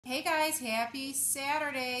Hey guys, happy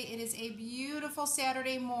Saturday. It is a beautiful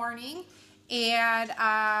Saturday morning and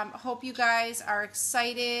hope you guys are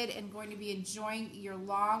excited and going to be enjoying your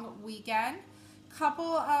long weekend.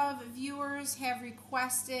 Couple of viewers have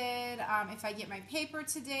requested if I get my paper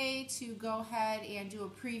today to go ahead and do a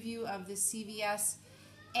preview of the CVS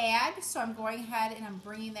ad, so I'm going ahead and I'm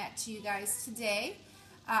bringing that to you guys today.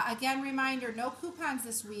 Again, reminder, no coupons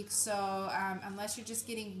this week, so unless you're just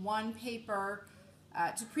getting one paper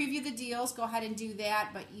to preview the deals, go ahead and do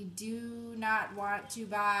that, but you do not want to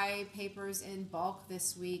buy papers in bulk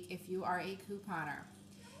this week if you are a couponer.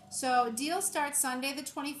 So deals start Sunday the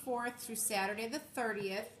 24th through Saturday the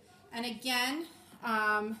 30th, and again,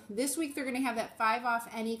 this week they're going to have that 5 off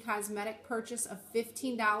any cosmetic purchase of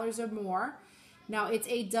 $15 or more. Now it's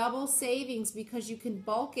a double savings because you can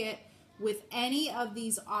bulk it with any of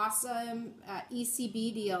these awesome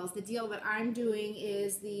ECB deals. The deal that I'm doing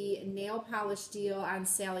is the nail polish deal on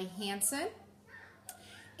Sally Hansen.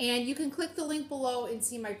 And you can click the link below and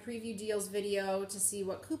see my preview deals video to see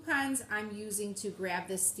what coupons I'm using to grab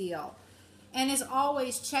this deal. And as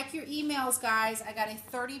always, check your emails, guys. I got a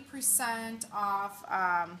 30% off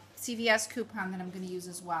CVS coupon that I'm going to use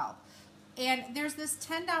as well. And there's this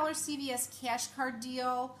 $10 CVS cash card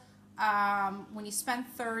deal. When you spend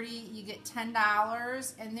 $30, you get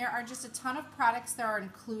 $10, and there are just a ton of products that are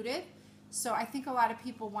included. So I think a lot of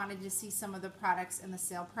people wanted to see some of the products and the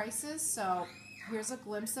sale prices. So here's a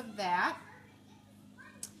glimpse of that.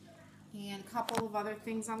 And a couple of other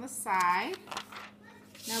things on the side.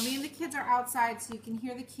 Now me and the kids are outside, so you can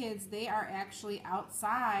hear the kids. They are actually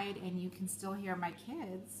outside, and you can still hear my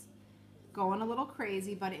kids going a little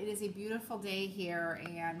crazy, but it is a beautiful day here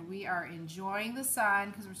and we are enjoying the sun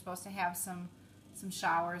because we're supposed to have some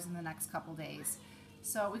showers in the next couple days.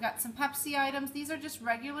 So we got some Pepsi items. These are just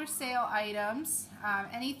regular sale items.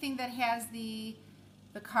 Anything that has the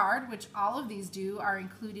card, which all of these do, are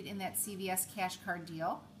included in that CVS cash card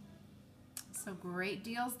deal. So great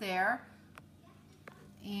deals there.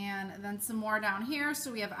 And then some more down here. So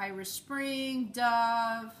we have Irish Spring,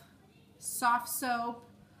 Dove, soft soap,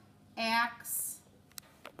 Axe,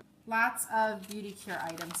 lots of beauty care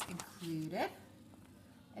items included,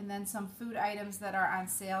 and then some food items that are on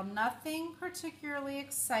sale. Nothing particularly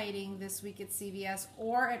exciting this week at CVS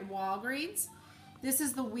or at Walgreens. This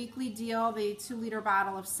is the weekly deal, the 2-liter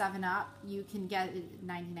bottle of 7-Up. You can get it at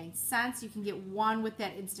 99 cents. You can get one with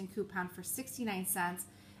that instant coupon for 69 cents,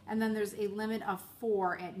 and then there's a limit of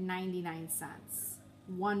 4 at 99 cents,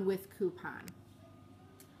 one with coupon.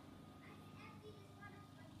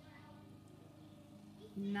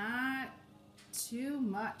 Not too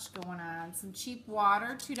much going on. Some cheap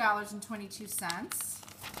water, $2.22. Let's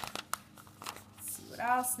see what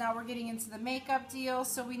else. Now we're getting into the makeup deal.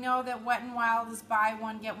 So we know that Wet n Wild is buy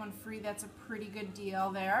one, get one free. That's a pretty good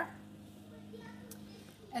deal there.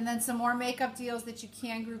 And then some more makeup deals that you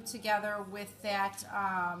can group together with that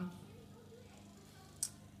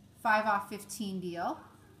 5 off 15 deal.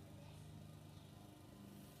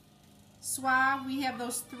 Suave, we have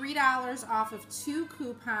those $3 off of 2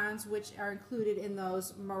 coupons, which are included in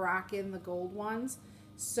those Moroccan, the gold ones.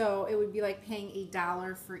 So it would be like paying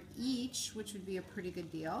 $1 for each, which would be a pretty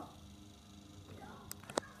good deal.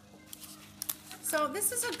 So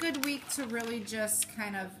this is a good week to really just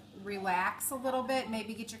kind of relax a little bit,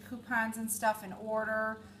 maybe get your coupons and stuff in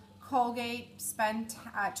order. Colgate, spend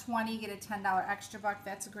 $20, get a $10 extra buck.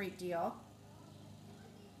 That's a great deal.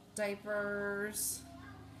 Diapers.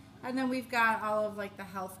 And then we've got all of like the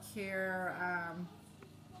healthcare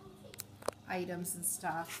items and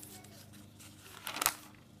stuff.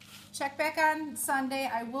 Check back on Sunday.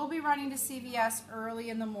 I will be running to CVS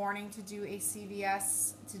early in the morning to do a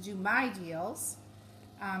CVS, to do my deals.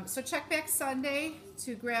 So check back Sunday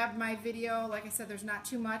to grab my video. Like I said, there's not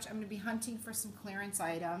too much. I'm going to be hunting for some clearance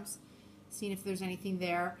items, seeing if there's anything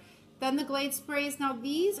there. Then the Glade sprays. Now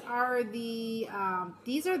these are the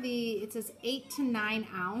it says 8 to 9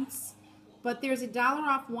 ounce, but there's $1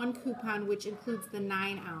 off one coupon which includes the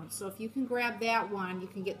 9 ounce. So if you can grab that one, you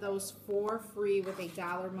can get those 4 free with a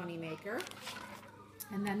 $1 moneymaker.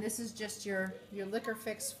 And then this is just your liquor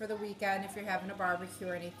fix for the weekend if you're having a barbecue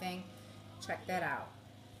or anything. Check that out.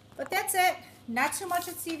 But that's it. Not too much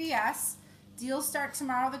at CVS. Deals start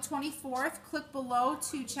tomorrow the 24th. Click below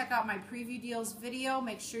to check out my preview deals video.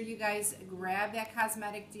 Make sure you guys grab that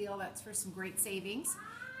cosmetic deal. That's for some great savings.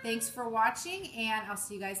 Thanks for watching, and I'll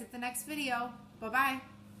see you guys at the next video. Bye-bye.